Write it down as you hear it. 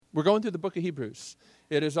We're going through the book of Hebrews.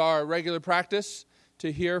 It is our regular practice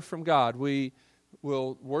to hear from God. We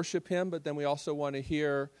will worship Him, but then we also want to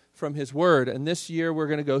hear from His Word. And this year we're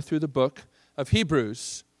going to go through the book of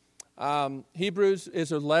Hebrews. Hebrews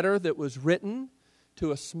is a letter that was written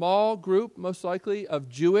to a small group, most likely, of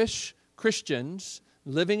Jewish Christians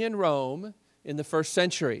living in Rome in the first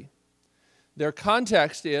century. Their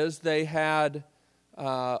context is they had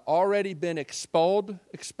already been expelled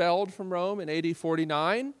from Rome in AD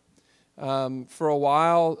 49. For a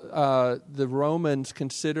while, the Romans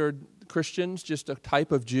considered Christians just a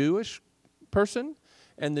type of Jewish person,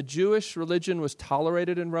 and the Jewish religion was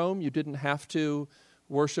tolerated in Rome. You didn't have to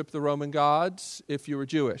worship the Roman gods if you were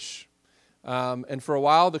Jewish. And for a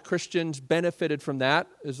while, the Christians benefited from that,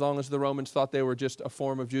 as long as the Romans thought they were just a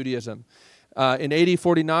form of Judaism. In AD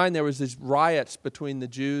 49, there was these riots between the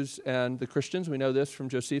Jews and the Christians. We know this from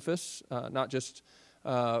Josephus, not just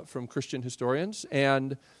from Christian historians.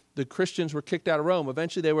 And the Christians were kicked out of Rome.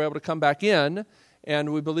 Eventually, they were able to come back in,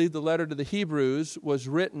 and we believe the letter to the Hebrews was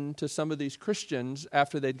written to some of these Christians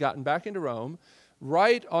after they'd gotten back into Rome,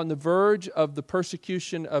 right on the verge of the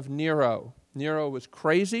persecution of Nero. Nero was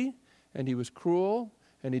crazy, and he was cruel,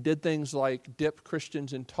 and he did things like dip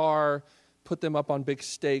Christians in tar, put them up on big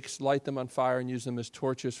stakes, light them on fire, and use them as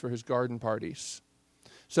torches for his garden parties.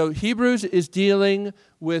 So Hebrews is dealing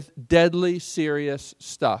with deadly serious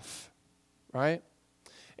stuff, right?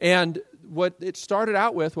 And what it started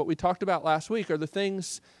out with, what we talked about last week, are the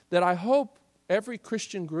things that I hope every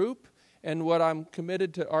Christian group and what I'm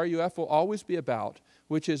committed to RUF will always be about,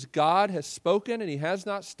 which is God has spoken and He has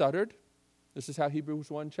not stuttered. This is how Hebrews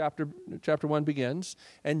 1 chapter 1 begins.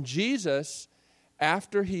 And Jesus,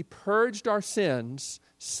 after He purged our sins,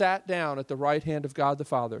 sat down at the right hand of God the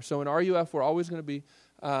Father. So in RUF, we're always going to be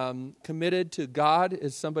committed to God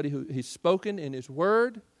as somebody who He's spoken in His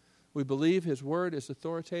Word. We believe His Word is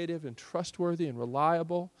authoritative and trustworthy and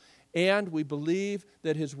reliable. And we believe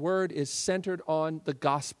that His Word is centered on the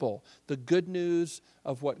gospel, the good news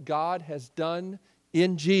of what God has done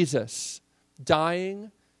in Jesus,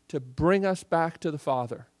 dying to bring us back to the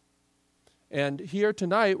Father. And here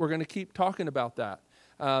tonight, we're going to keep talking about that.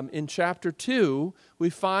 In chapter 2, we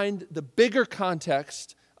find the bigger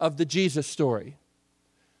context of the Jesus story.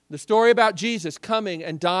 The story about Jesus coming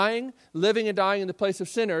and dying, living and dying in the place of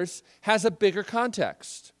sinners, has a bigger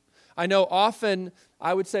context. I know often,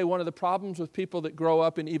 I would say one of the problems with people that grow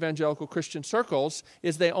up in evangelical Christian circles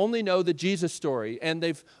is they only know the Jesus story. And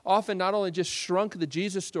they've often not only just shrunk the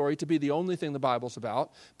Jesus story to be the only thing the Bible's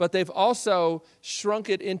about, but they've also shrunk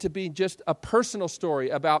it into being just a personal story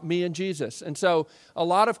about me and Jesus. And so a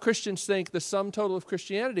lot of Christians think the sum total of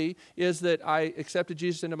Christianity is that I accepted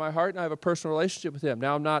Jesus into my heart and I have a personal relationship with Him.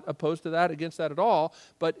 Now, I'm not opposed to that, against that at all,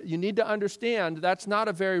 but you need to understand that's not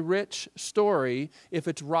a very rich story if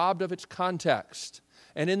it's robbed of its context.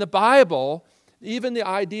 And in the Bible, even the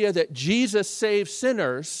idea that Jesus saves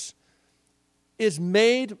sinners is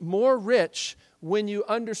made more rich when you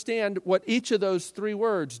understand what each of those three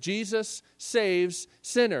words, Jesus saves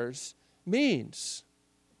sinners, means.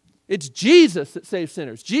 It's Jesus that saves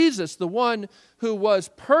sinners. Jesus, the one who was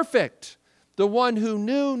perfect, the one who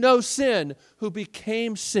knew no sin, who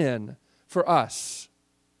became sin for us,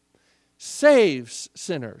 saves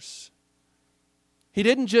sinners. He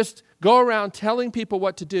didn't just go around telling people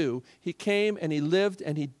what to do. He came and He lived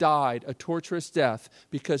and He died a torturous death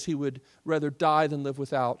because He would rather die than live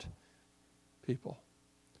without people.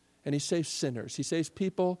 And He saves sinners. He saves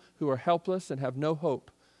people who are helpless and have no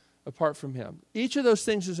hope apart from Him. Each of those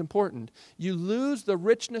things is important. You lose the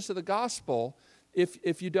richness of the gospel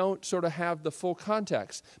if you don't sort of have the full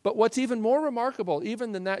context. But what's even more remarkable,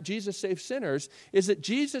 even than that Jesus saves sinners, is that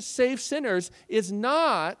Jesus saves sinners is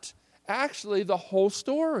not actually the whole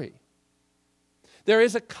story. There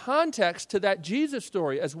is a context to that Jesus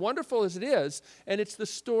story, as wonderful as it is, and it's the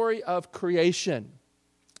story of creation.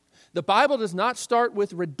 The Bible does not start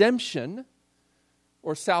with redemption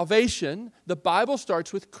or salvation. The Bible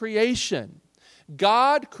starts with creation.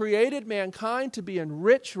 God created mankind to be in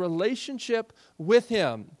rich relationship with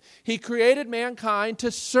Him. He created mankind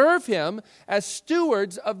to serve Him as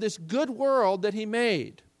stewards of this good world that He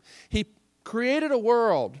made. He created a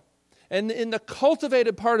world. And in the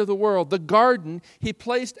cultivated part of the world, the garden, He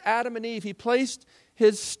placed Adam and Eve, He placed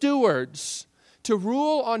His stewards to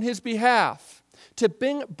rule on His behalf, to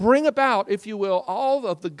bring about, if you will, all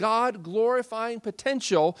of the God-glorifying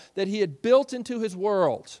potential that He had built into His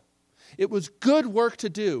world. It was good work to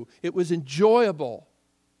do. It was enjoyable.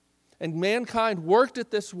 And mankind worked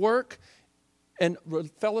at this work and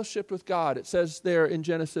fellowship with God. It says there in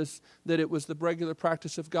Genesis that it was the regular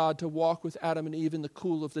practice of God to walk with Adam and Eve in the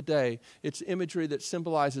cool of the day. It's imagery that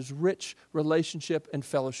symbolizes rich relationship and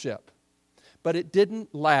fellowship. But it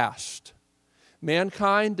didn't last.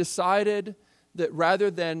 Mankind decided that rather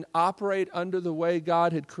than operate under the way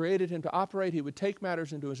God had created him to operate, he would take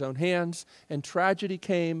matters into his own hands, and tragedy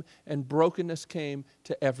came and brokenness came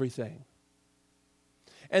to everything.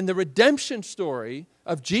 And the redemption story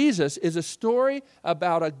of Jesus is a story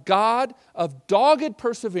about a God of dogged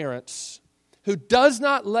perseverance who does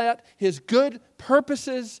not let his good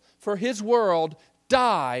purposes for his world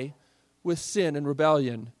die with sin and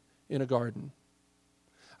rebellion in a garden.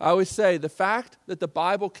 I always say the fact that the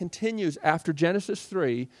Bible continues after Genesis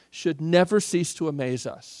 3 should never cease to amaze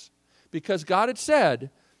us. Because God had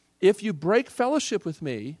said, if you break fellowship with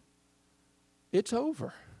me, it's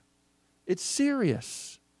over. It's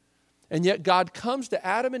serious. And yet God comes to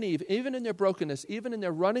Adam and Eve, even in their brokenness, even in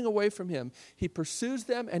their running away from him. He pursues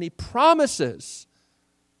them and he promises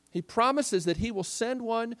that he will send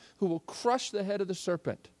one who will crush the head of the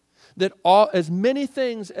serpent. That as many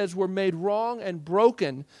things as were made wrong and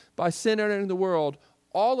broken by sin entering the world,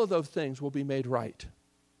 all of those things will be made right.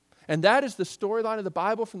 And that is the storyline of the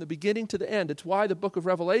Bible from the beginning to the end. It's why the book of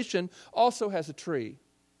Revelation also has a tree.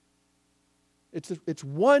 It's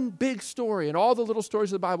one big story, and all the little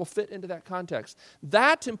stories of the Bible fit into that context.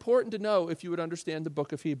 That's important to know if you would understand the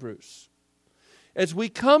book of Hebrews. As we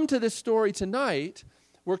come to this story tonight,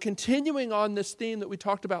 we're continuing on this theme that we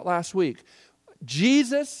talked about last week.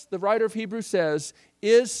 Jesus, the writer of Hebrews says,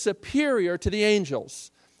 is superior to the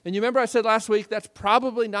angels. And you remember I said last week, that's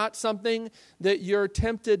probably not something that you're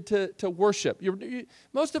tempted to worship.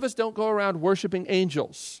 Most of us don't go around worshiping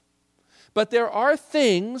angels. But there are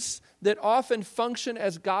things that often function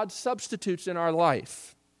as God's substitutes in our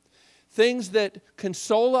life. Things that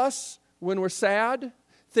console us when we're sad.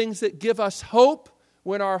 Things that give us hope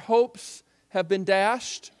when our hopes have been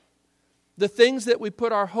dashed. The things that we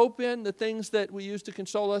put our hope in, the things that we use to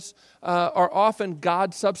console us, are often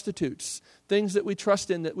God substitutes. Things that we trust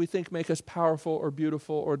in that we think make us powerful or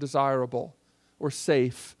beautiful or desirable or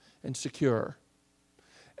safe and secure.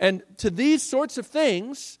 And to these sorts of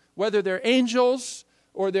things, whether they're angels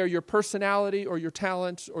or they're your personality or your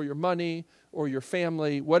talents or your money or your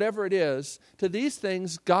family, whatever it is, to these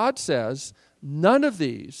things, God says, none of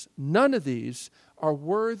these are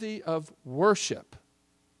worthy of worship.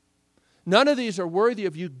 None of these are worthy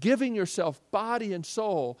of you giving yourself body and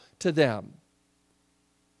soul to them.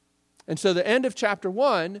 And so the end of chapter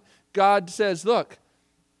 1, God says, look,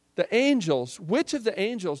 the angels, to which of the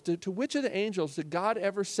angels did God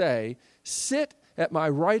ever say, sit at my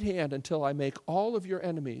right hand until I make all of your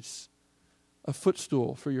enemies a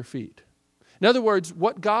footstool for your feet? In other words,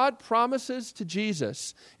 what God promises to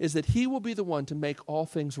Jesus is that he will be the one to make all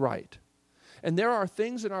things right. And there are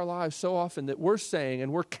things in our lives so often that we're saying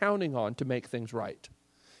and we're counting on to make things right.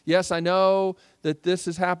 Yes, I know that this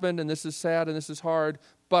has happened and this is sad and this is hard,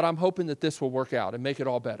 but I'm hoping that this will work out and make it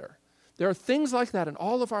all better. There are things like that in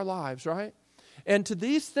all of our lives, right? And to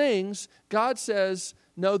these things, God says,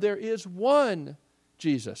 no, there is one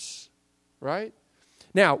Jesus, right?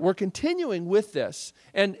 Now, we're continuing with this.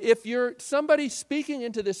 And if you're somebody speaking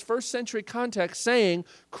into this first century context saying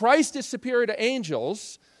Christ is superior to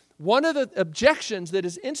angels, one of the objections that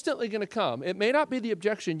is instantly going to come, it may not be the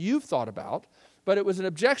objection you've thought about, but it was an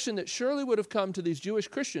objection that surely would have come to these Jewish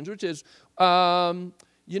Christians, which is,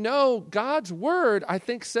 God's word, I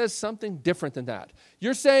think, says something different than that.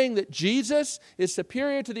 You're saying that Jesus is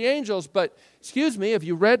superior to the angels, but, excuse me, have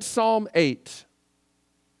you read Psalm 8?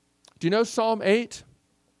 Do you know Psalm 8?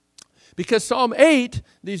 Because Psalm 8,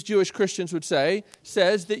 these Jewish Christians would say,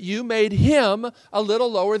 says that you made him a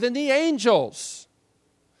little lower than the angels.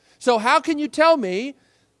 So how can you tell me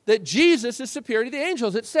that Jesus is superior to the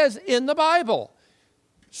angels? It says in the Bible,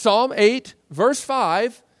 Psalm 8, verse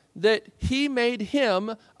 5, that he made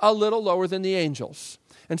him a little lower than the angels.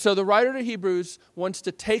 And so the writer to Hebrews wants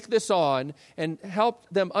to take this on and help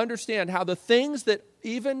them understand how the things that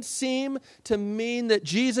even seem to mean that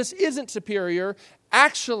Jesus isn't superior,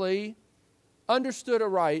 actually, understood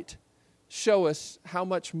aright, show us how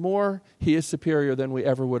much more he is superior than we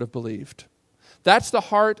ever would have believed. That's the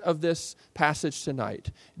heart of this passage tonight.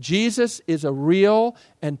 Jesus is a real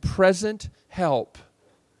and present help.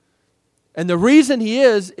 And the reason he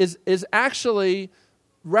is actually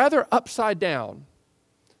rather upside down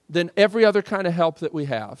than every other kind of help that we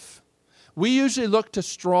have. We usually look to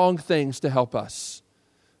strong things to help us.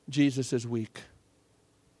 Jesus is weak.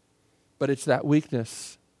 But it's that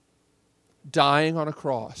weakness, dying on a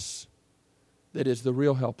cross, that is the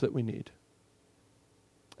real help that we need.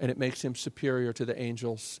 and it makes him superior to the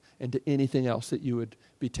angels and to anything else that you would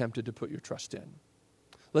be tempted to put your trust in.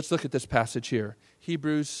 Let's look at this passage here,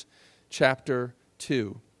 Hebrews chapter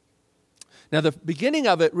 2. Now, the beginning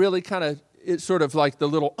of it really it's sort of like the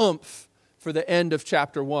little oomph for the end of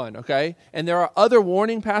chapter 1, okay? And there are other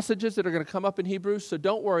warning passages that are going to come up in Hebrews, so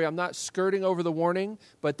don't worry, I'm not skirting over the warning,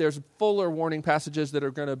 but there's fuller warning passages that are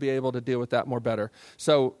going to be able to deal with that more better.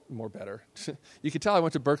 You can tell I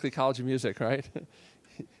went to Berklee College of Music, right?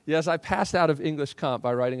 Yes, I passed out of English Comp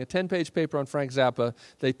by writing a 10-page paper on Frank Zappa.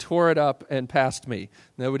 They tore it up and passed me.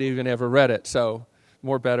 Nobody even ever read it, so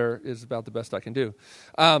more better is about the best I can do.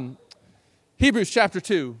 Hebrews chapter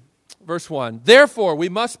 2. Verse 1, therefore we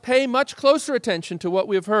must pay much closer attention to what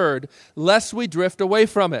we have heard, lest we drift away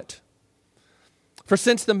from it. For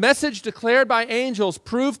since the message declared by angels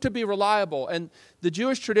proved to be reliable, and the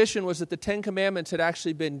Jewish tradition was that the Ten Commandments had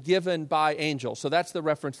actually been given by angels. So that's the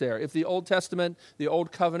reference there. If the Old Testament, the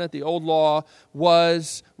Old Covenant, the Old Law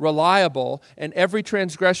was reliable, and every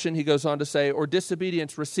transgression, he goes on to say, or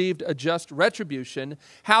disobedience received a just retribution,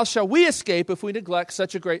 how shall we escape if we neglect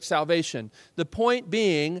such a great salvation? The point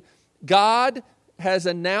being, God has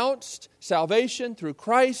announced salvation through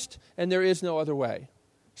Christ, and there is no other way.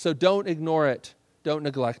 So don't ignore it. Don't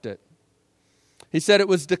neglect it. He said it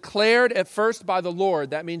was declared at first by the Lord.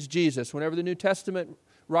 That means Jesus. Whenever the New Testament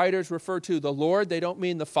writers refer to the Lord, they don't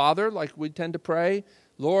mean the Father like we tend to pray.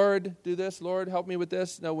 Lord, do this. Lord, help me with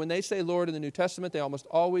this. No, when they say Lord in the New Testament, they almost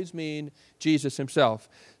always mean Jesus himself.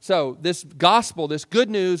 So this gospel, this good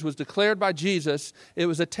news was declared by Jesus. It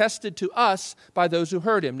was attested to us by those who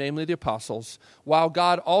heard him, namely the apostles, while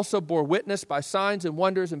God also bore witness by signs and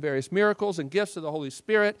wonders and various miracles and gifts of the Holy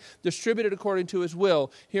Spirit distributed according to his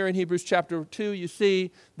will. Here in Hebrews chapter 2, you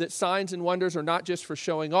see that signs and wonders are not just for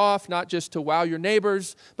showing off, not just to wow your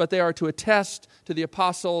neighbors, but they are to attest to the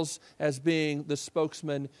apostles as being the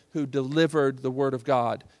spokesman who delivered the word of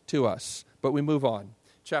God to us. But we move on.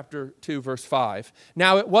 Chapter 2, verse 5.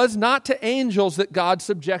 Now it was not to angels that God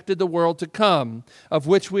subjected the world to come, of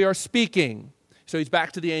which we are speaking. So he's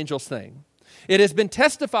back to the angels thing. It has been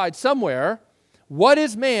testified somewhere, what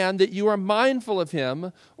is man that you are mindful of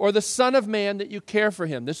him, or the son of man that you care for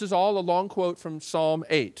him? This is all a long quote from Psalm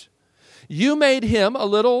 8. You made him a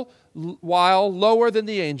little while lower than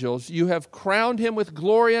the angels. You have crowned him with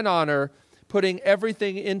glory and honor, putting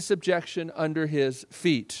everything in subjection under his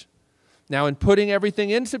feet. Now, in putting everything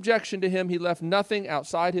in subjection to him, he left nothing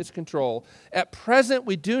outside his control. At present,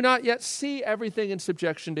 we do not yet see everything in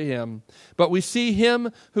subjection to him, but we see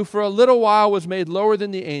him who for a little while was made lower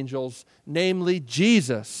than the angels, namely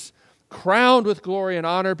Jesus, crowned with glory and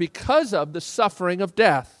honor because of the suffering of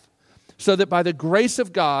death, so that by the grace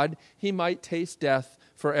of God he might taste death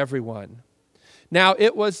for everyone. Now,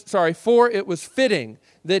 for it was fitting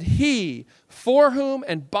that he, for whom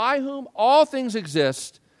and by whom all things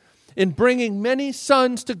exist, in bringing many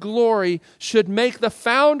sons to glory, should make the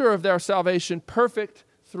founder of their salvation perfect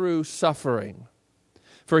through suffering.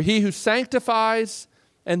 For he who sanctifies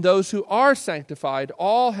and those who are sanctified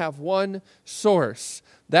all have one source.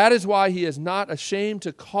 That is why he is not ashamed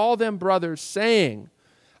to call them brothers, saying,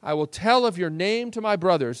 I will tell of your name to my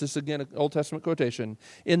brothers. This is again an Old Testament quotation.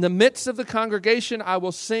 In the midst of the congregation, I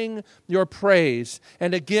will sing your praise.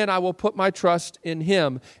 And again, I will put my trust in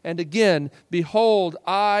him. And again, behold,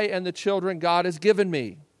 I and the children God has given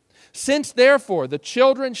me. Since therefore the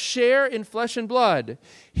children share in flesh and blood,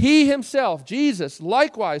 he himself, Jesus,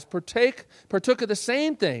 likewise partook of the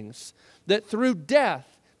same things, that through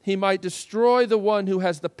death he might destroy the one who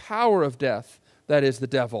has the power of death, that is the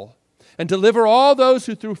devil, and deliver all those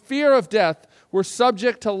who through fear of death were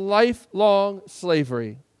subject to lifelong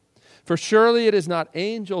slavery. For surely it is not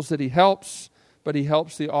angels that he helps, but he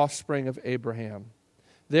helps the offspring of Abraham.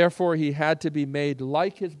 Therefore he had to be made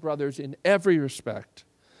like his brothers in every respect,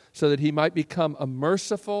 so that he might become a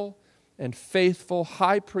merciful and faithful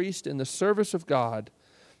high priest in the service of God,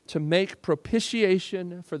 to make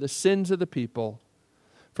propitiation for the sins of the people.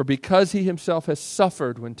 For because he himself has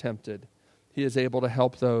suffered when tempted, he is able to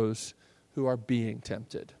help those who are being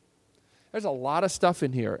tempted. There's a lot of stuff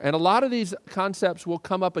in here, and a lot of these concepts will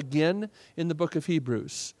come up again in the book of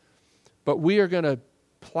Hebrews. But we are going to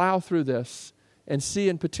plow through this and see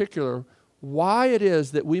in particular why it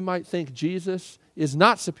is that we might think Jesus is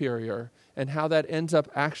not superior, and how that ends up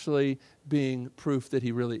actually being proof that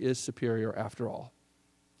he really is superior after all.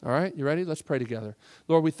 All right, you ready? Let's pray together.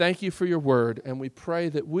 Lord, we thank you for your word, and we pray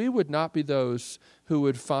that we would not be those who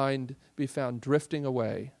would be found drifting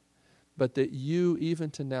away, but that you, even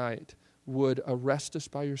tonight, would arrest us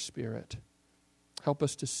by your Spirit. Help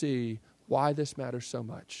us to see why this matters so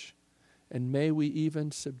much. And may we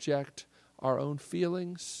even subject our own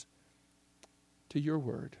feelings to your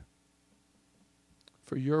word.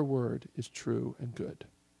 For your word is true and good.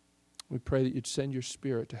 We pray that you'd send your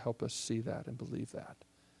Spirit to help us see that and believe that.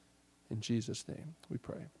 In Jesus' name we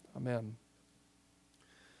pray. Amen.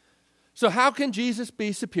 So how can Jesus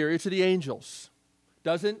be superior to the angels?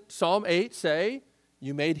 Doesn't Psalm 8 say,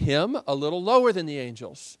 you made him a little lower than the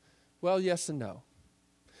angels? Well, yes and no.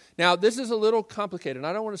 Now, this is a little complicated, and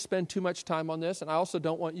I don't want to spend too much time on this, and I also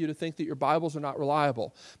don't want you to think that your Bibles are not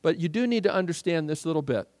reliable. But you do need to understand this little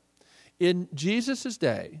bit. In Jesus'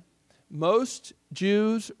 day, most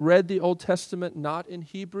Jews read the Old Testament not in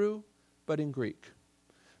Hebrew, but in Greek.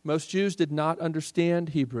 Most Jews did not understand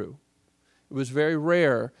Hebrew. It was very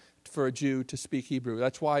rare for a Jew to speak Hebrew.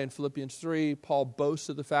 That's why in Philippians 3, Paul boasts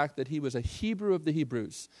of the fact that he was a Hebrew of the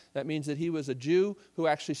Hebrews. That means that he was a Jew who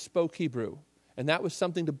actually spoke Hebrew. And that was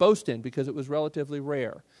something to boast in because it was relatively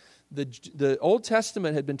rare. The Old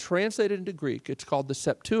Testament had been translated into Greek. It's called the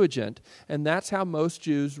Septuagint, and that's how most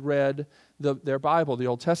Jews read their Bible, the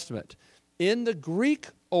Old Testament. In the Greek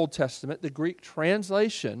Old Testament, the Greek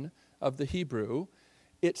translation of the Hebrew,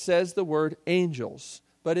 it says the word angels.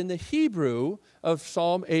 But in the Hebrew of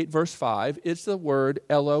Psalm 8, verse 5, it's the word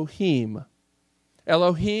Elohim.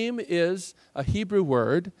 Elohim is a Hebrew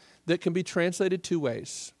word that can be translated two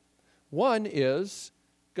ways. One is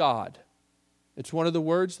God. It's one of the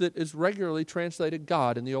words that is regularly translated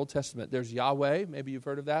God in the Old Testament. There's Yahweh. Maybe you've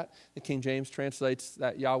heard of that. The King James translates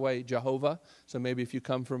that Yahweh Jehovah. So maybe if you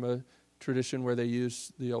come from a tradition where they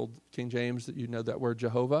use the old King James, that you know that word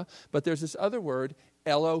Jehovah. But there's this other word,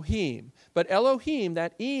 Elohim. But Elohim,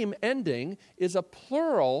 that im ending, is a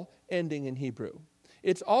plural ending in Hebrew.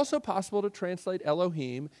 It's also possible to translate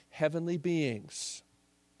Elohim, heavenly beings.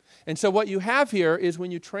 And so what you have here is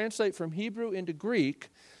when you translate from Hebrew into Greek,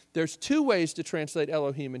 there's two ways to translate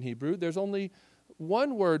Elohim in Hebrew. There's only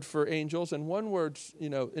one word for angels and one word,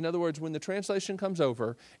 in other words, when the translation comes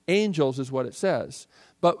over, angels is what it says.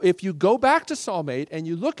 But if you go back to Psalm 8 and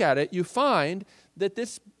you look at it, you find that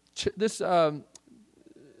this Psalm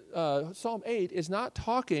 8 is not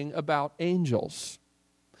talking about angels.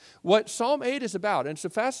 What Psalm 8 is about, and it's a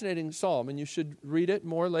fascinating psalm, and you should read it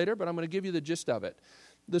more later, but I'm going to give you the gist of it.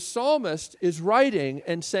 The psalmist is writing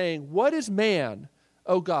and saying, what is man,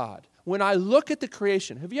 O God? When I look at the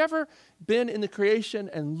creation, have you ever been in the creation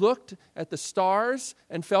and looked at the stars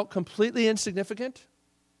and felt completely insignificant?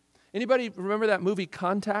 Anybody remember that movie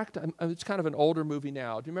Contact? It's kind of an older movie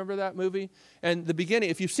now. Do you remember that movie? And the beginning,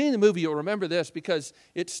 if you've seen the movie, you'll remember this because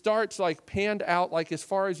it starts like panned out like as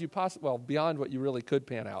far as you possibly, well, beyond what you really could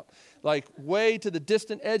pan out. Like way to the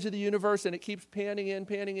distant edge of the universe, and it keeps panning in.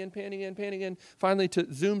 Finally,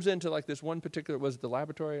 zooms into like this one particular, was it the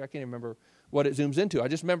laboratory? I can't even remember what it zooms into. I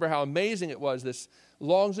just remember how amazing it was, this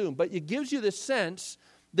long zoom. But it gives you this sense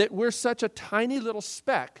that we're such a tiny little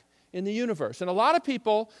speck in the universe. And a lot of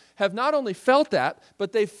people have not only felt that,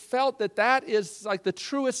 but they've felt that that is like the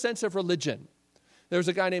truest sense of religion. There's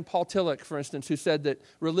a guy named Paul Tillich, for instance, who said that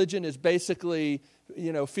religion is basically,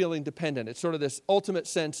 feeling dependent. It's sort of this ultimate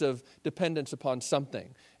sense of dependence upon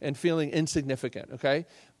something and feeling insignificant, okay?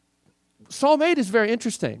 Psalm 8 is very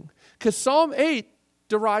interesting because Psalm 8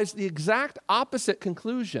 derives the exact opposite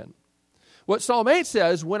conclusion. What Psalm 8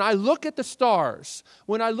 says, when I look at the stars,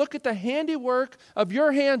 when I look at the handiwork of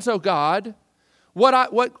your hands, O God,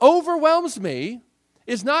 what overwhelms me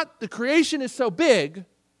is not the creation is so big,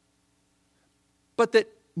 but that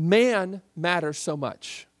man matters so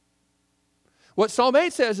much. What Psalm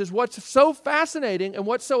 8 says is what's so fascinating and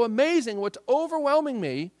what's so amazing, what's overwhelming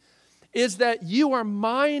me, is that you are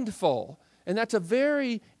mindful, and that's a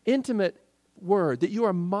very intimate word, that you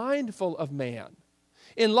are mindful of man.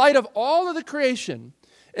 In light of all of the creation,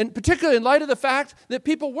 and particularly in light of the fact that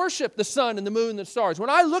people worship the sun and the moon and the stars. When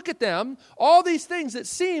I look at them, all these things that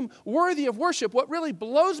seem worthy of worship, what really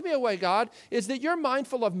blows me away, God, is that you're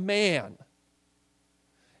mindful of man.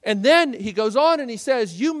 And then he goes on and he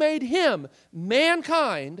says, you made him,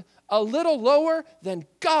 mankind, a little lower than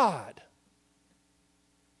God.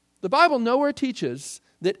 The Bible nowhere teaches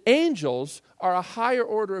that angels are a higher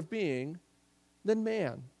order of being than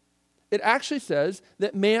man. It actually says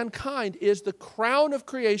that mankind is the crown of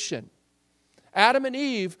creation. Adam and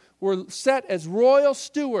Eve were set as royal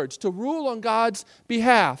stewards to rule on God's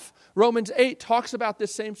behalf. Romans 8 talks about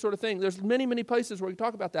this same sort of thing. There's many, many places where we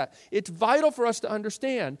talk about that. It's vital for us to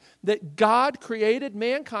understand that God created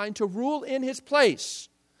mankind to rule in his place.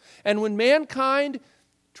 And when mankind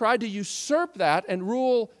tried to usurp that and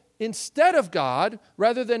rule instead of God,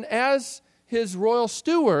 rather than as his royal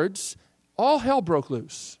stewards, all hell broke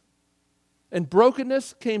loose. And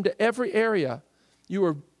brokenness came to every area. You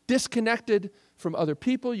were disconnected from other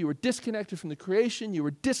people. You were disconnected from the creation. You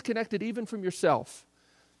were disconnected even from yourself.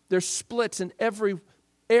 There's splits in every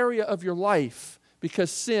area of your life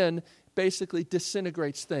because sin basically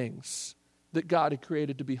disintegrates things that God had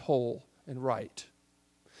created to be whole and right.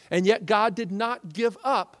 And yet God did not give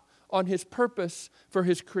up on his purpose for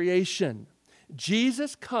his creation.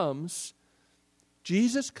 Jesus comes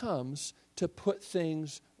to put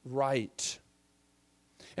things right.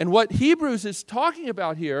 And what Hebrews is talking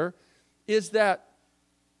about here is that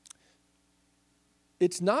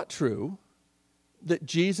it's not true that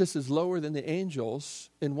Jesus is lower than the angels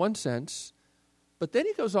in one sense, but then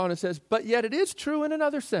he goes on and says, but yet it is true in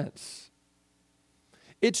another sense.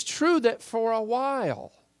 It's true that for a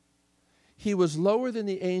while he was lower than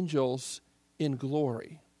the angels in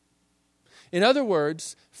glory. In other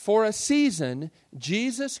words, for a season,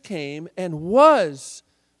 Jesus came and was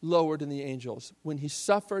lower than the angels when he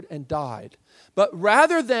suffered and died. But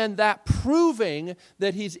rather than that proving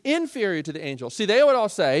that he's inferior to the angels, see, they would all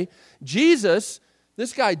say, Jesus,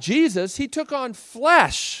 this guy Jesus, he took on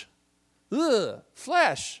flesh.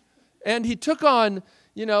 Flesh. And he took on,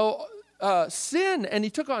 sin, and he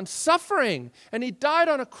took on suffering, and he died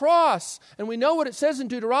on a cross. And we know what it says in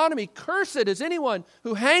Deuteronomy, cursed is anyone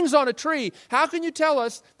who hangs on a tree. How can you tell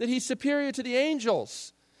us that he's superior to the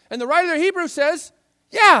angels? And the writer of Hebrews says,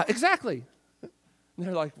 yeah, exactly. And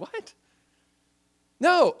they're like, what?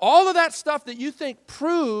 No, all of that stuff that you think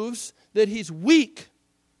proves that he's weak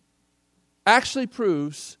actually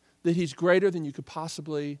proves that he's greater than you could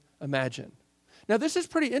possibly imagine. Now, this is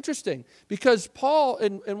pretty interesting because Paul,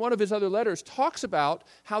 in one of his other letters, talks about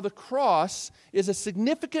how the cross is a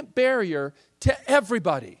significant barrier to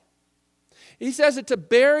everybody. He says it's a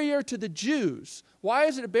barrier to the Jews. Why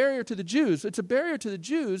is it a barrier to the Jews? It's a barrier to the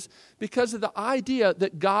Jews because of the idea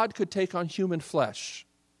that God could take on human flesh.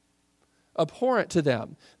 Abhorrent to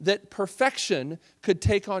them. That perfection could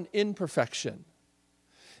take on imperfection.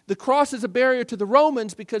 The cross is a barrier to the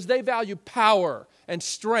Romans because they value power and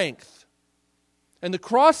strength. And the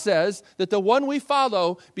cross says that the one we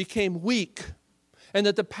follow became weak. And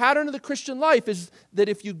that the pattern of the Christian life is that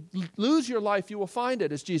if you lose your life, you will find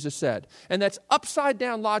it, as Jesus said. And that's upside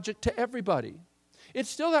down logic to everybody. It's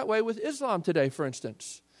still that way with Islam today, for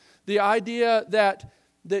instance. The idea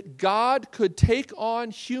that God could take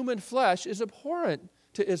on human flesh is abhorrent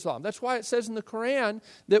to Islam. That's why it says in the Quran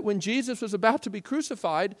that when Jesus was about to be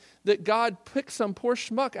crucified, that God picked some poor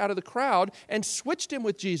schmuck out of the crowd and switched him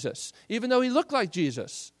with Jesus, even though he looked like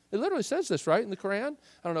Jesus. It literally says this, right, in the Quran?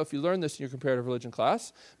 I don't know if you learned this in your comparative religion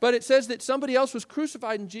class, but it says that somebody else was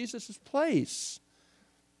crucified in Jesus' place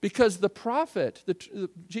because the prophet,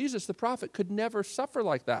 Jesus the prophet, could never suffer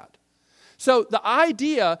like that. So the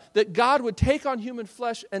idea that God would take on human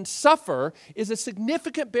flesh and suffer is a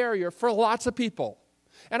significant barrier for lots of people.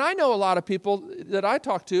 And I know a lot of people that I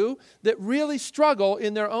talk to that really struggle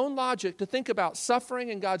in their own logic to think about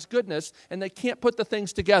suffering and God's goodness, and they can't put the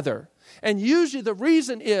things together. And usually the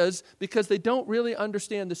reason is because they don't really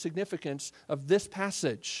understand the significance of this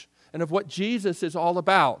passage and of what Jesus is all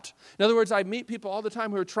about. In other words, I meet people all the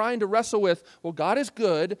time who are trying to wrestle with, well, God is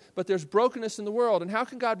good, but there's brokenness in the world. And how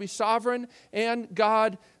can God be sovereign and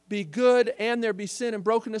God be good and there be sin and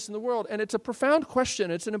brokenness in the world? And it's a profound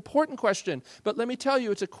question. It's an important question. But let me tell you,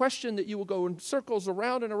 it's a question that you will go in circles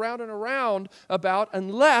around and around and around about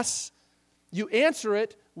unless you answer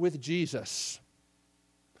it with Jesus.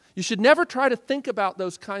 You should never try to think about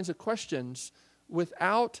those kinds of questions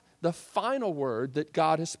without the final word that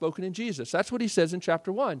God has spoken in Jesus. That's what he says in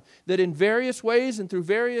chapter 1, that in various ways and through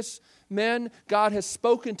various men, God has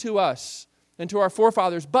spoken to us and to our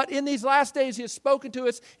forefathers. But in these last days, he has spoken to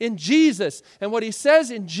us in Jesus. And what he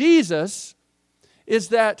says in Jesus is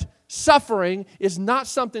that suffering is not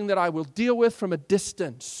something that I will deal with from a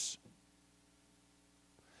distance.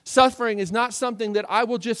 Suffering is not something that I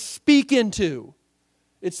will just speak into.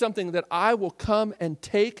 It's something that I will come and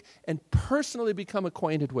take and personally become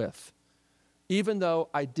acquainted with, even though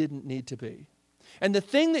I didn't need to be. And the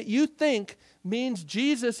thing that you think means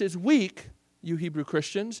Jesus is weak, you Hebrew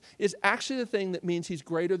Christians, is actually the thing that means he's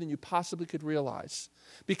greater than you possibly could realize.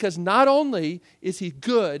 Because not only is he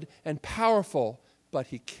good and powerful, but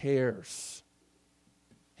he cares.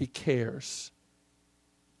 He cares.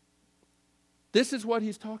 This is what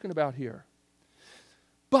he's talking about here.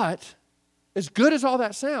 But as good as all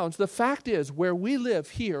that sounds, the fact is where we live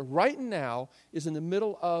here right now is in the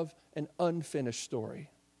middle of an unfinished story.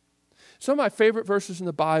 Some of my favorite verses in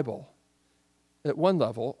the Bible at one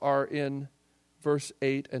level are in verse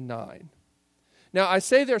 8 and 9. Now, I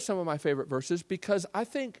say they're some of my favorite verses because I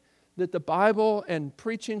think that the Bible and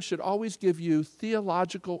preaching should always give you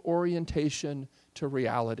theological orientation to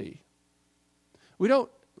reality.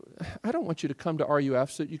 I don't want you to come to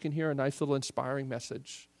RUF so that you can hear a nice little inspiring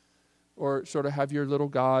message or sort of have your little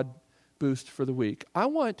God boost for the week. I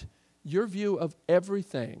want your view of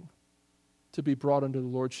everything to be brought under the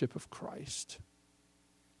lordship of Christ,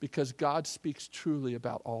 because God speaks truly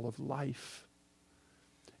about all of life.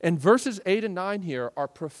 And verses 8 and 9 here are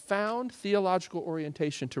profound theological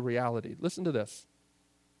orientation to reality. Listen to this.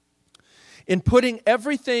 In putting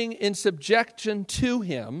everything in subjection to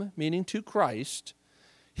him, meaning to Christ,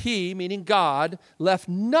 he, meaning God, left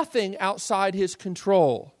nothing outside his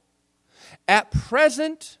control. At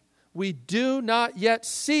present, we do not yet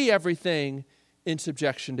see everything in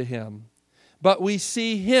subjection to him, but we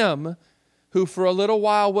see him who for a little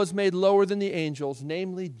while was made lower than the angels,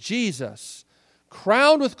 namely Jesus,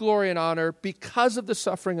 crowned with glory and honor because of the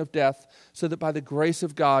suffering of death, so that by the grace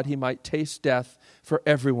of God he might taste death for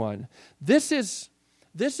everyone. This is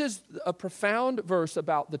a profound verse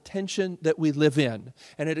about the tension that we live in,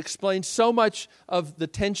 and it explains so much of the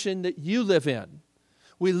tension that you live in.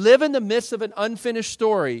 We live in the midst of an unfinished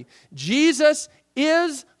story. Jesus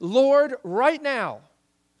is Lord right now.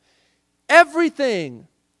 Everything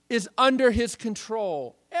is under his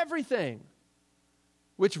control. Everything.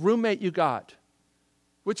 Which roommate you got,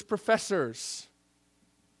 which professors,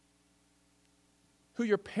 who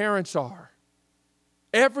your parents are.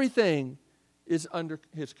 Everything is under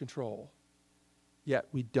his control. Yet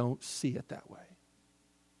we don't see it that way.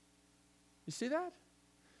 You see that?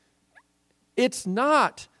 It's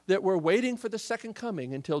not that we're waiting for the second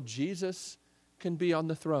coming until Jesus can be on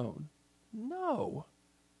the throne. No.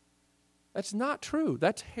 That's not true.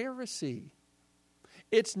 That's heresy.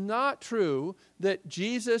 It's not true that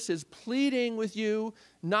Jesus is pleading with you,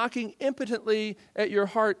 knocking impotently at your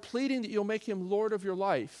heart, pleading that you'll make him Lord of your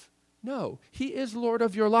life. No, he is Lord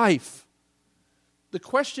of your life. The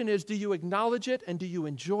question is, do you acknowledge it and do you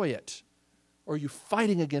enjoy it? Or are you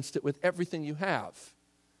fighting against it with everything you have?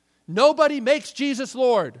 Nobody makes Jesus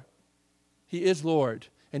Lord. He is Lord.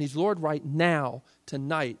 And he's Lord right now,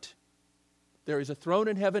 tonight. There is a throne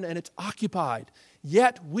in heaven and it's occupied.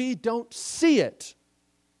 Yet we don't see it.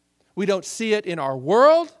 We don't see it in our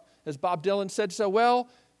world. As Bob Dylan said so well,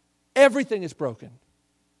 everything is broken.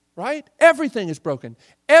 Right? Everything is broken.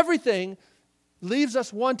 Everything leaves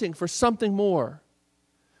us wanting for something more.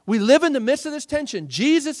 We live in the midst of this tension.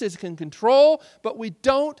 Jesus is in control, but we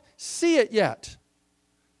don't see it yet.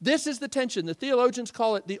 This is the tension. The theologians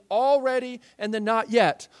call it the already and the not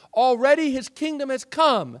yet. Already his kingdom has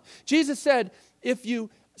come. Jesus said, if you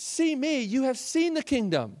see me, you have seen the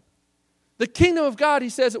kingdom. The kingdom of God, he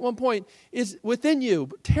says at one point, is within you.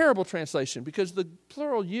 Terrible translation, because the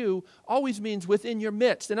plural you always means within your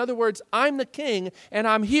midst. In other words, I'm the king and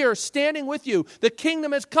I'm here standing with you. The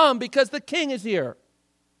kingdom has come because the king is here.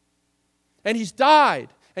 And he's died.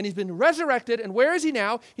 And he's been resurrected, and where is he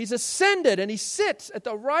now? He's ascended, and he sits at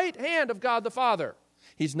the right hand of God the Father.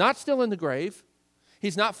 He's not still in the grave.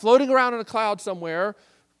 He's not floating around in a cloud somewhere,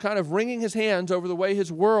 kind of wringing his hands over the way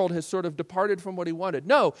his world has sort of departed from what he wanted.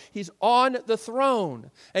 No, he's on the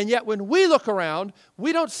throne. And yet when we look around,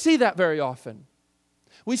 we don't see that very often.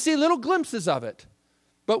 We see little glimpses of it,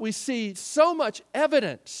 but we see so much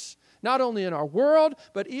evidence, not only in our world,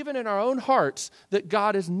 but even in our own hearts, that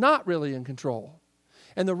God is not really in control.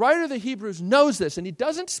 And the writer of the Hebrews knows this, and he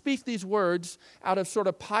doesn't speak these words out of sort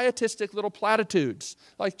of pietistic little platitudes,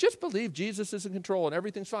 like just believe Jesus is in control and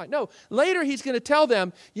everything's fine. No, later he's going to tell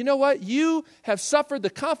them, you know what, you have suffered the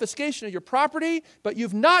confiscation of your property, but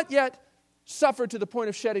you've not yet suffered to the point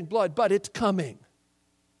of shedding blood, but it's coming.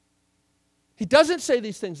 He doesn't say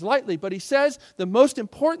these things lightly, but he says the most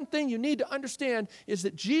important thing you need to understand is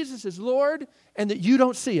that Jesus is Lord and that you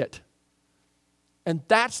don't see it. And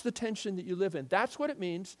that's the tension that you live in. That's what it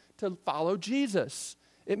means to follow Jesus.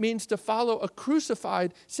 It means to follow a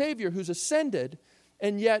crucified Savior who's ascended,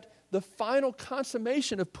 and yet the final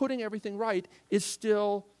consummation of putting everything right is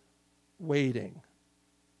still waiting.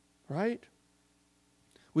 Right?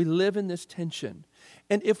 We live in this tension.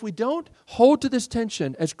 And if we don't hold to this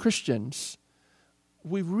tension as Christians,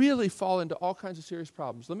 we really fall into all kinds of serious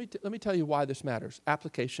problems. Let me tell you why this matters.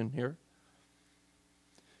 Application here.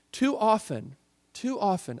 Too often,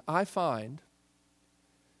 I find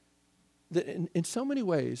that in so many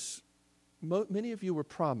ways, many of you were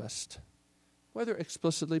promised, whether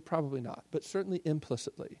explicitly, probably not, but certainly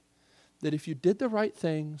implicitly, that if you did the right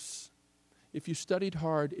things, if you studied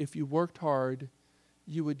hard, if you worked hard,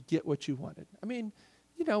 you would get what you wanted. I mean,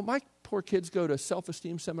 you know, my poor kids go to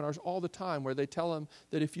self-esteem seminars all the time where they tell them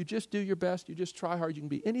that if you just do your best, you just try hard, you can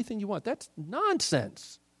be anything you want. That's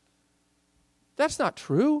nonsense. That's not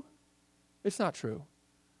true. It's not true.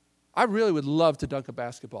 I really would love to dunk a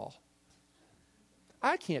basketball.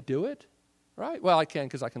 I can't do it, right? Well, I can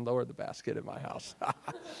because I can lower the basket in my house.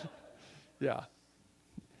 Yeah.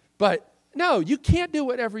 But no, you can't do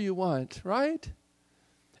whatever you want, right?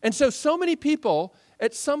 And so many people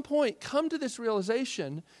at some point come to this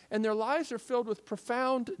realization and their lives are filled with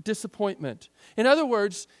profound disappointment. In other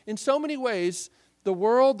words, in so many ways, the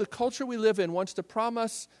world, the culture we live in wants to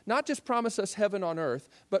promise, not just promise us heaven on earth,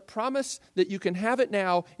 but promise that you can have it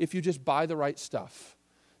now if you just buy the right stuff.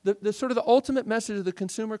 The sort of the ultimate message of the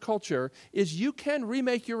consumer culture is you can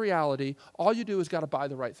remake your reality. All you do is got to buy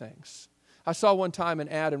the right things. I saw one time an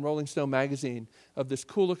ad in Rolling Stone magazine of this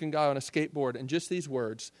cool-looking guy on a skateboard and just these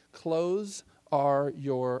words, "Clothes are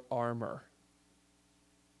your armor."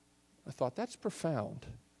 I thought, that's profound.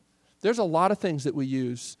 There's a lot of things that we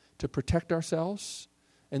use to protect ourselves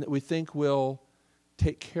and that we think will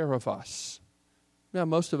take care of us. Now,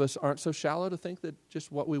 most of us aren't so shallow to think that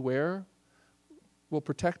just what we wear will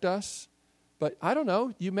protect us. But I don't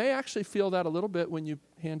know, you may actually feel that a little bit when you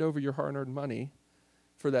hand over your hard-earned money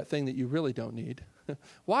for that thing that you really don't need.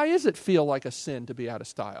 Why does it feel like a sin to be out of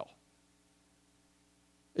style?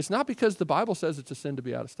 It's not because the Bible says it's a sin to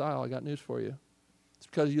be out of style. I got news for you. It's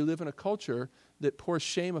because you live in a culture that pours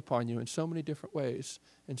shame upon you in so many different ways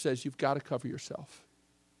and says you've got to cover yourself.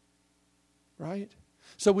 Right?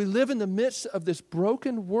 So we live in the midst of this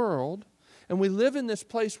broken world, and we live in this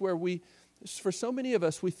place where for so many of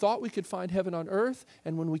us, we thought we could find heaven on earth,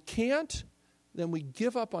 and when we can't, then we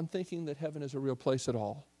give up on thinking that heaven is a real place at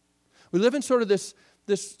all. We live in sort of this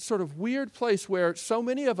sort of weird place where so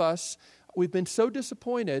many of us, we've been so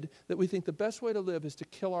disappointed that we think the best way to live is to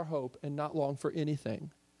kill our hope and not long for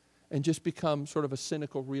anything and just become sort of a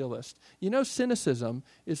cynical realist. You know, cynicism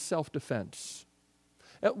is self-defense.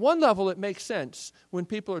 At one level, it makes sense when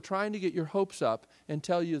people are trying to get your hopes up and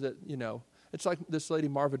tell you that, it's like this lady,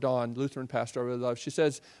 Marva Dawn, Lutheran pastor I really love. She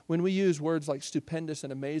says, when we use words like stupendous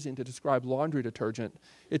and amazing to describe laundry detergent,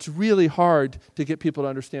 it's really hard to get people to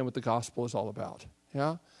understand what the gospel is all about.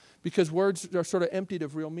 Yeah? Because words are sort of emptied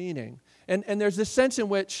of real meaning. And there's this sense in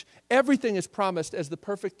which everything is promised as the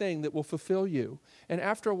perfect thing that will fulfill you. And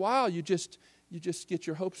after a while, you just get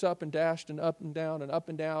your hopes up and dashed and up and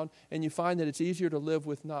down, and you find that it's easier to live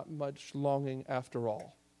with not much longing after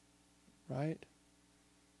all. Right?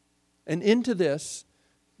 And into this,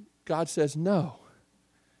 God says, no,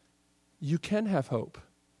 you can have hope,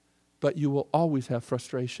 but you will always have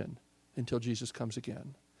frustration until Jesus comes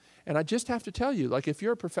again. And I just have to tell you, if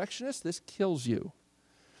you're a perfectionist, this kills you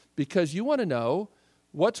because you want to know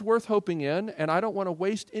what's worth hoping in, and I don't want to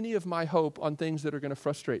waste any of my hope on things that are going to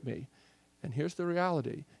frustrate me. And here's the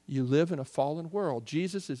reality. You live in a fallen world.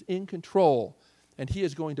 Jesus is in control, and he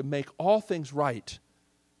is going to make all things right,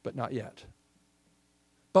 but not yet.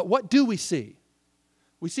 But what do we see?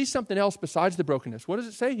 We see something else besides the brokenness. What does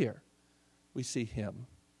it say here? We see him.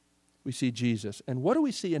 We see Jesus. And what do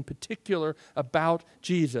we see in particular about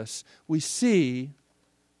Jesus? We see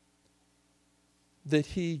that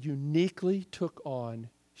he uniquely took on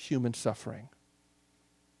human suffering.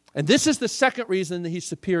 And this is the second reason that he's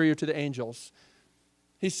superior to the angels.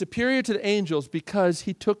 He's superior to the angels because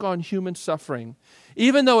he took on human suffering.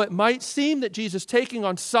 Even though it might seem that Jesus taking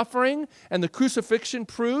on suffering and the crucifixion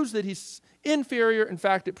proves that he's inferior, in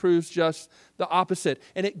fact, it proves just the opposite.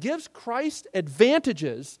 And it gives Christ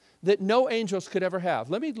advantages that no angels could ever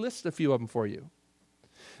have. Let me list a few of them for you.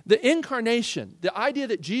 The incarnation, the idea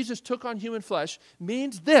that Jesus took on human flesh,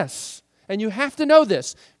 means this, and you have to know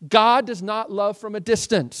this: God does not love from a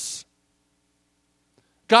distance.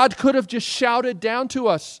 God could have just shouted down to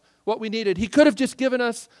us what we needed. He could have just given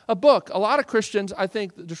us a book. A lot of Christians, I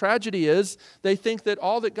think the tragedy is, they think that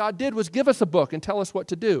all that God did was give us a book and tell us what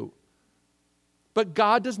to do. But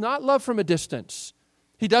God does not love from a distance.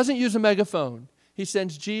 He doesn't use a megaphone. He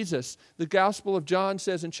sends Jesus. The Gospel of John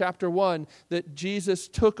says in chapter 1 that Jesus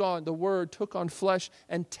the Word took on flesh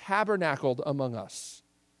and tabernacled among us.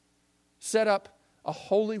 Set up a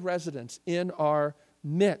holy residence in our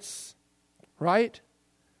midst. Right?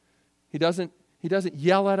 He doesn't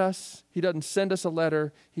yell at us. He doesn't send us a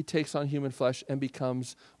letter. He takes on human flesh and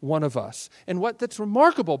becomes one of us. And that's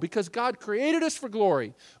remarkable because God created us for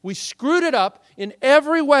glory. We screwed it up in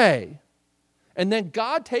every way. And then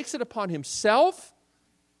God takes it upon himself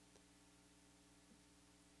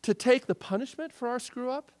to take the punishment for our screw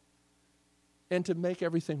up and to make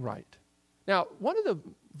everything right. Now, one of the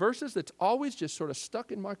verses that's always just sort of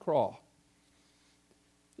stuck in my craw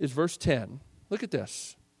is verse 10. Look at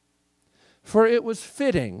this. For it was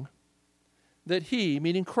fitting that he,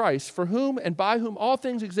 meaning Christ, for whom and by whom all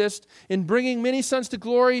things exist, in bringing many sons to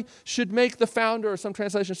glory, should make the founder, or some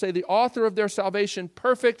translations say the author of their salvation,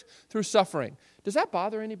 perfect through suffering. Does that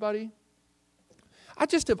bother anybody? I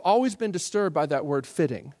just have always been disturbed by that word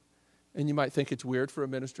fitting. And you might think it's weird for a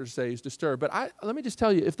minister to say he's disturbed. But let me just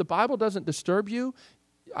tell you, if the Bible doesn't disturb you,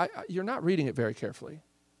 you're not reading it very carefully.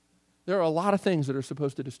 There are a lot of things that are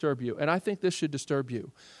supposed to disturb you, and I think this should disturb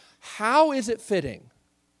you. How is it fitting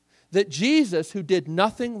that Jesus, who did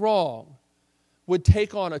nothing wrong, would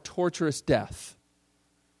take on a torturous death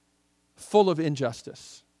full of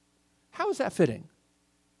injustice? How is that fitting?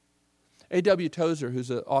 A.W. Tozer, who's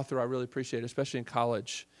an author I really appreciate, especially in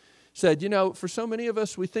college, said, for so many of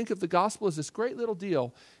us, we think of the gospel as this great little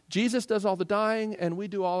deal. Jesus does all the dying, and we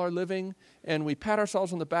do all our living, and we pat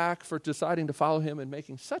ourselves on the back for deciding to follow him and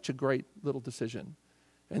making such a great little decision.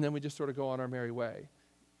 And then we just sort of go on our merry way.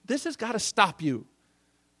 This has got to stop you.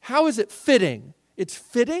 How is it fitting? It's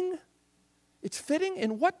fitting? It's fitting?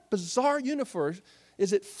 In what bizarre universe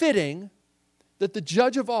is it fitting that the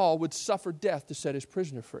judge of all would suffer death to set his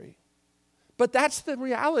prisoner free? But that's the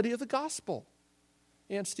reality of the gospel.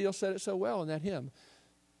 Ann Steele said it so well in that hymn.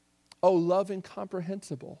 O love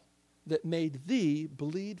incomprehensible that made thee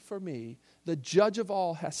bleed for me, the judge of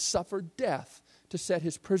all has suffered death to set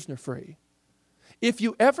his prisoner free. If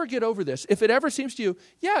you ever get over this, if it ever seems to you,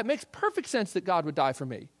 it makes perfect sense that God would die for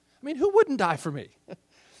me. I mean, who wouldn't die for me?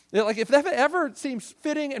 Like, if that ever seems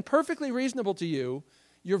fitting and perfectly reasonable to you,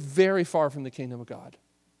 you're very far from the kingdom of God.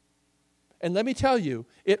 And let me tell you,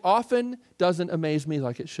 it often doesn't amaze me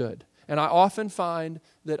like it should. And I often find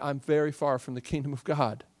that I'm very far from the kingdom of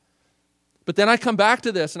God. But then I come back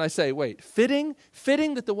to this and I say, wait, fitting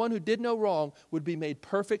that the one who did no wrong would be made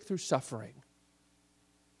perfect through suffering.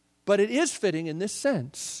 But it is fitting in this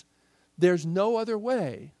sense. There's no other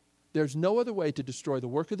way to destroy the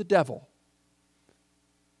work of the devil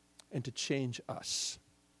and to change us.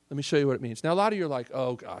 Let me show you what it means. Now, a lot of you are like,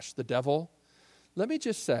 oh gosh, the devil. Let me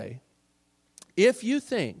just say, if you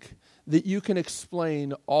think that you can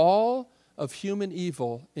explain all of human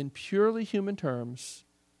evil in purely human terms,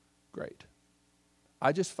 great.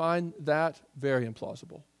 I just find that very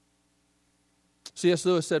implausible. C.S.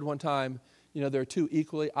 Lewis said one time, there are two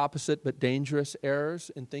equally opposite but dangerous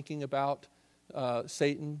errors in thinking about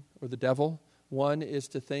Satan or the devil. One is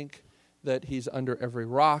to think that he's under every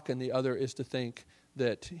rock, and the other is to think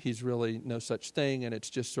that he's really no such thing, and it's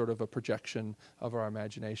just sort of a projection of our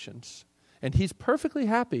imaginations. And he's perfectly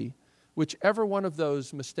happy whichever one of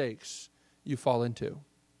those mistakes you fall into.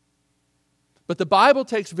 But the Bible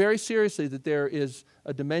takes very seriously that there is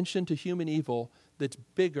a dimension to human evil that's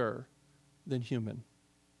bigger than human,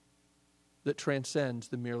 that transcends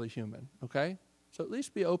the merely human, okay? So at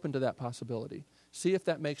least be open to that possibility. See if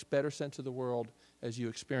that makes better sense of the world as you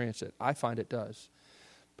experience it. I find it does.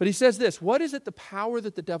 But he says this, what is it the power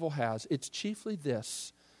that the devil has? It's chiefly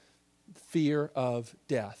this, fear of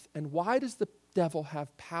death. And why does the devil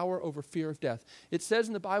have power over fear of death? It says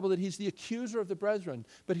in the Bible that he's the accuser of the brethren.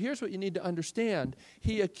 But here's what you need to understand.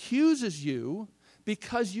 He accuses you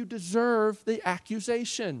because you deserve the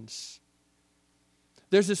accusations.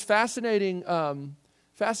 There's this fascinating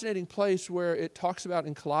place where it talks about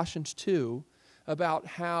in Colossians 2 about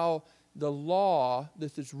how the law,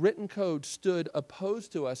 this written code, stood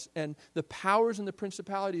opposed to us, and the powers and the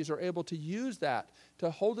principalities are able to use that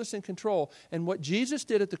to hold us in control. And what Jesus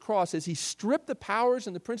did at the cross is he stripped the powers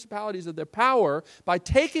and the principalities of their power by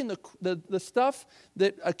taking the stuff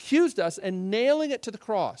that accused us and nailing it to the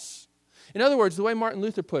cross. In other words, the way Martin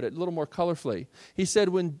Luther put it, a little more colorfully, he said,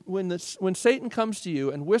 when Satan comes to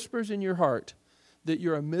you and whispers in your heart that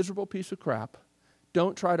you're a miserable piece of crap,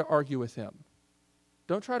 don't try to argue with him.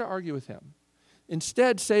 Don't try to argue with him.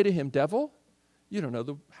 Instead, say to him, devil, you don't know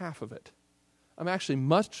the half of it. I'm actually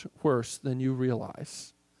much worse than you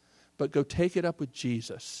realize. But go take it up with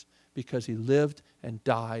Jesus because he lived and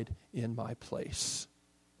died in my place.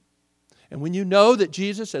 And when you know that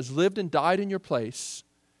Jesus has lived and died in your place,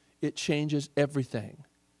 it changes everything.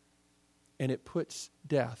 And it puts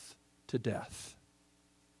death to death.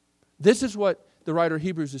 This is what the writer of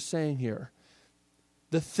Hebrews is saying here.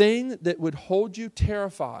 The thing that would hold you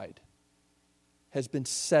terrified has been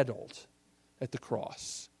settled at the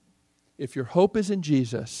cross. If your hope is in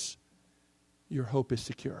Jesus, your hope is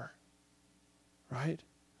secure. Right?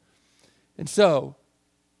 And so,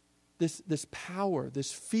 this power,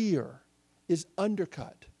 this fear is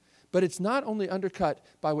undercut. But it's not only undercut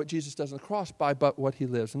by what Jesus does on the cross, but what he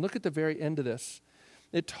lives. And look at the very end of this.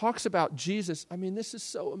 It talks about Jesus. I mean, this is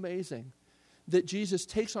so amazing. That Jesus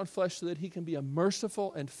takes on flesh so that he can be a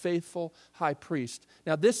merciful and faithful high priest.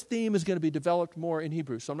 Now, this theme is going to be developed more in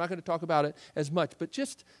Hebrews, so I'm not going to talk about it as much, but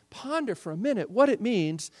just ponder for a minute what it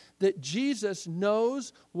means that Jesus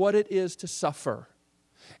knows what it is to suffer,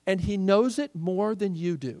 and he knows it more than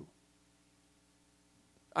you do.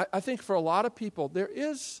 I think for a lot of people,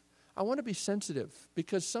 I want to be sensitive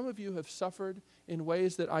because some of you have suffered in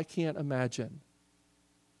ways that I can't imagine.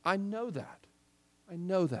 I know that.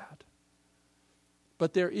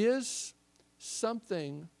 But there is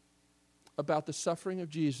something about the suffering of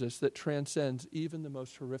Jesus that transcends even the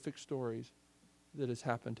most horrific stories that has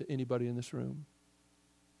happened to anybody in this room.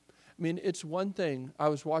 I mean, it's one thing. I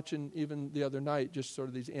was watching even the other night just sort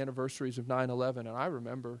of these anniversaries of 9/11, and I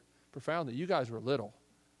remember profoundly, you guys were little,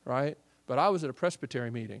 right? But I was at a Presbytery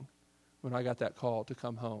meeting when I got that call to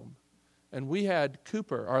come home. And we had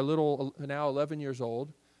Cooper, our little, now 11 years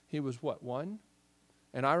old. He was, 1?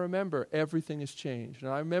 And I remember everything has changed.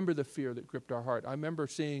 And I remember the fear that gripped our heart. I remember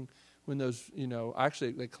seeing when those,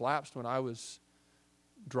 actually they collapsed when I was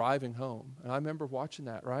driving home. And I remember watching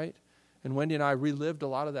that, right? And Wendy and I relived a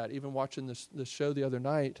lot of that, even watching this show the other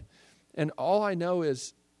night. And all I know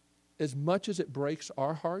is, as much as it breaks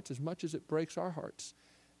our hearts,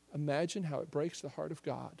 imagine how it breaks the heart of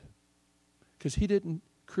God. Because he didn't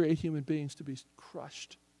create human beings to be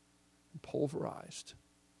crushed and pulverized.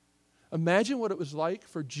 Imagine what it was like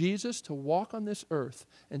for Jesus to walk on this earth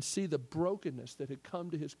and see the brokenness that had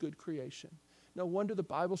come to his good creation. No wonder the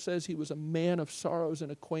Bible says he was a man of sorrows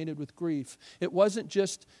and acquainted with grief. It wasn't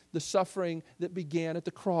just the suffering that began at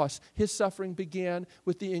the cross. His suffering began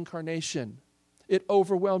with the incarnation. It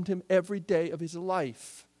overwhelmed him every day of his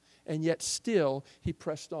life. And yet still he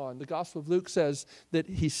pressed on. The Gospel of Luke says that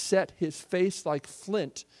he set his face like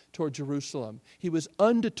flint toward Jerusalem. He was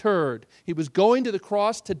undeterred. He was going to the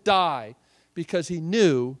cross to die because he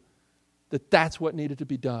knew that that's what needed to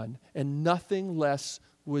be done. And nothing less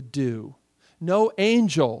would do. No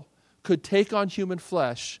angel could take on human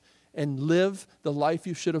flesh and live the life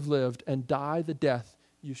you should have lived and die the death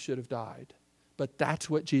you should have died. But that's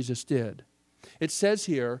what Jesus did. It says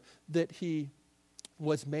here that he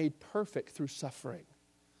was made perfect through suffering.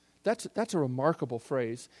 That's a remarkable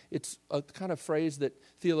phrase. It's a kind of phrase that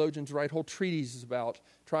theologians write whole treatises about,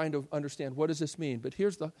 trying to understand what does this mean. But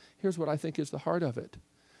here's what I think is the heart of it.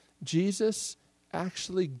 Jesus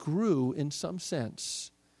actually grew in some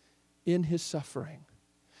sense in his suffering.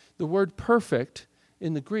 The word perfect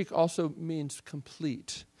in the Greek also means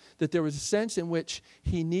complete. That there was a sense in which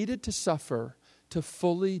he needed to suffer to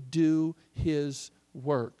fully do his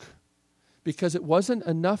work. Because it wasn't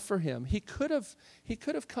enough for him. He could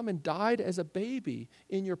have come and died as a baby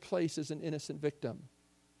in your place as an innocent victim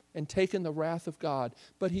and taken the wrath of God.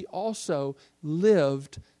 But he also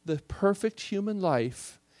lived the perfect human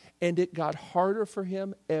life, and it got harder for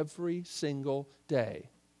him every single day.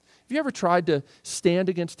 Have you ever tried to stand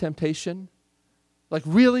against temptation? Like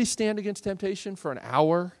really stand against temptation for an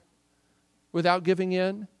hour without giving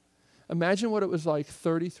in? Imagine what it was like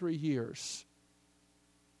 33 years.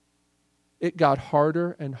 It got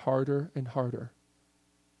harder and harder and harder.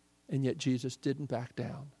 And yet Jesus didn't back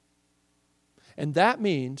down. And that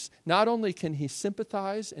means not only can he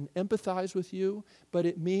sympathize and empathize with you, but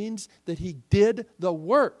it means that he did the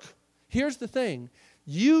work. Here's the thing.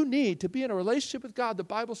 You need to be in a relationship with God. The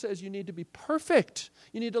Bible says you need to be perfect.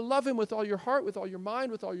 You need to love him with all your heart, with all your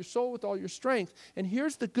mind, with all your soul, with all your strength. And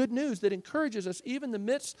here's the good news that encourages us, even in the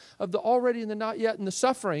midst of the already and the not yet and the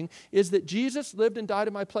suffering, is that Jesus lived and died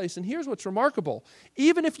in my place. And here's what's remarkable.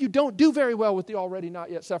 Even if you don't do very well with the already not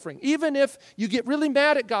yet suffering, even if you get really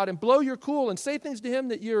mad at God and blow your cool and say things to him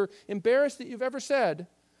that you're embarrassed that you've ever said,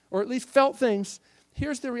 or at least felt things,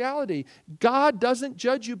 here's the reality. God doesn't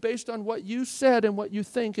judge you based on what you said and what you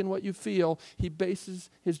think and what you feel. He bases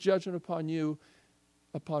his judgment upon you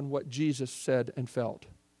upon what Jesus said and felt.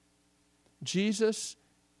 Jesus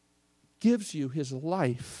gives you his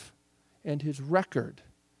life and his record.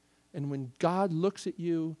 And when God looks at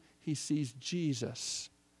you, he sees Jesus.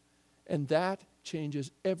 And that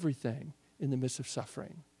changes everything in the midst of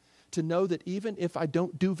suffering. To know that even if I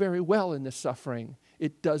don't do very well in this suffering,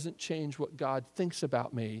 it doesn't change what God thinks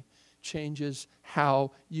about me. Changes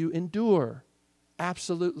how you endure.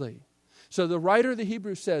 Absolutely. So the writer of the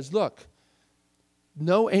Hebrews says, look,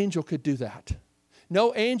 no angel could do that.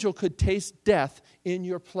 No angel could taste death in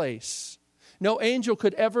your place. No angel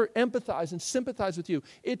could ever empathize and sympathize with you.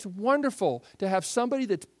 It's wonderful to have somebody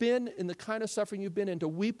that's been in the kind of suffering you've been in to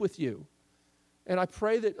weep with you. And I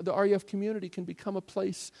pray that the RUF community can become a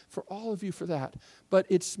place for all of you for that. But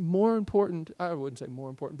it's more important, I wouldn't say more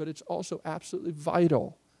important, but it's also absolutely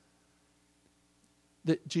vital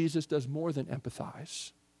that Jesus does more than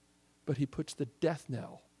empathize. But he puts the death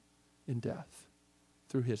knell in death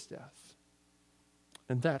through his death.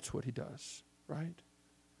 And that's what he does, right?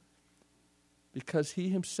 Because he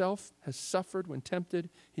himself has suffered when tempted,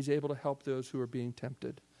 he's able to help those who are being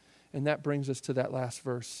tempted. And that brings us to that last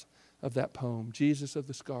verse of that poem, Jesus of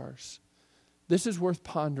the Scars. This is worth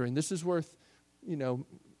pondering. This is worth,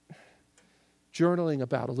 journaling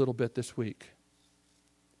about a little bit this week.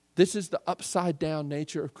 This is the upside down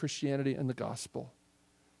nature of Christianity and the gospel.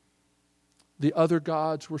 The other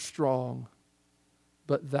gods were strong,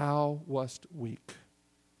 but thou wast weak.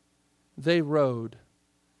 They rode,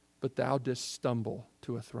 but thou didst stumble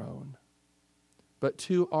to a throne. But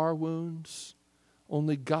to our wounds,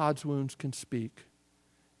 only God's wounds can speak,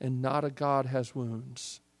 and not a God has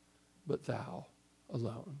wounds, but thou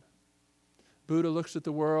alone. Buddha looks at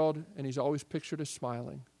the world, and he's always pictured as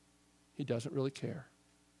smiling. He doesn't really care.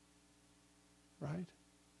 Right?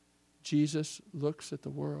 Jesus looks at the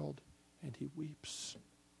world, and he weeps.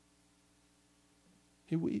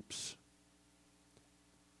 He weeps.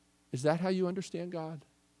 Is that how you understand God?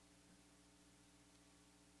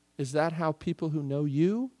 Is that how people who know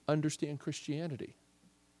you understand Christianity?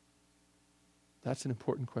 That's an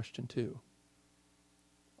important question too.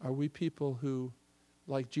 Are we people who,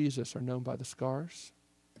 like Jesus, are known by the scars?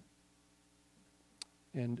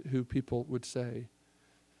 And who people would say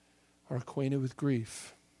are acquainted with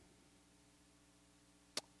grief?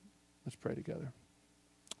 Let's pray together.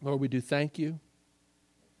 Lord, we do thank you.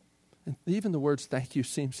 And even the words thank you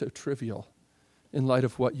seem so trivial in light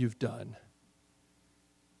of what you've done.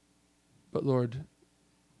 But Lord,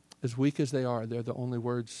 as weak as they are, they're the only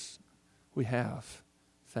words we have.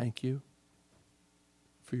 Thank you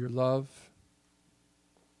for your love,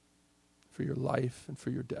 for your life, and for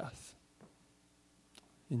your death.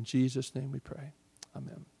 In Jesus' name we pray.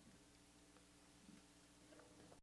 Amen.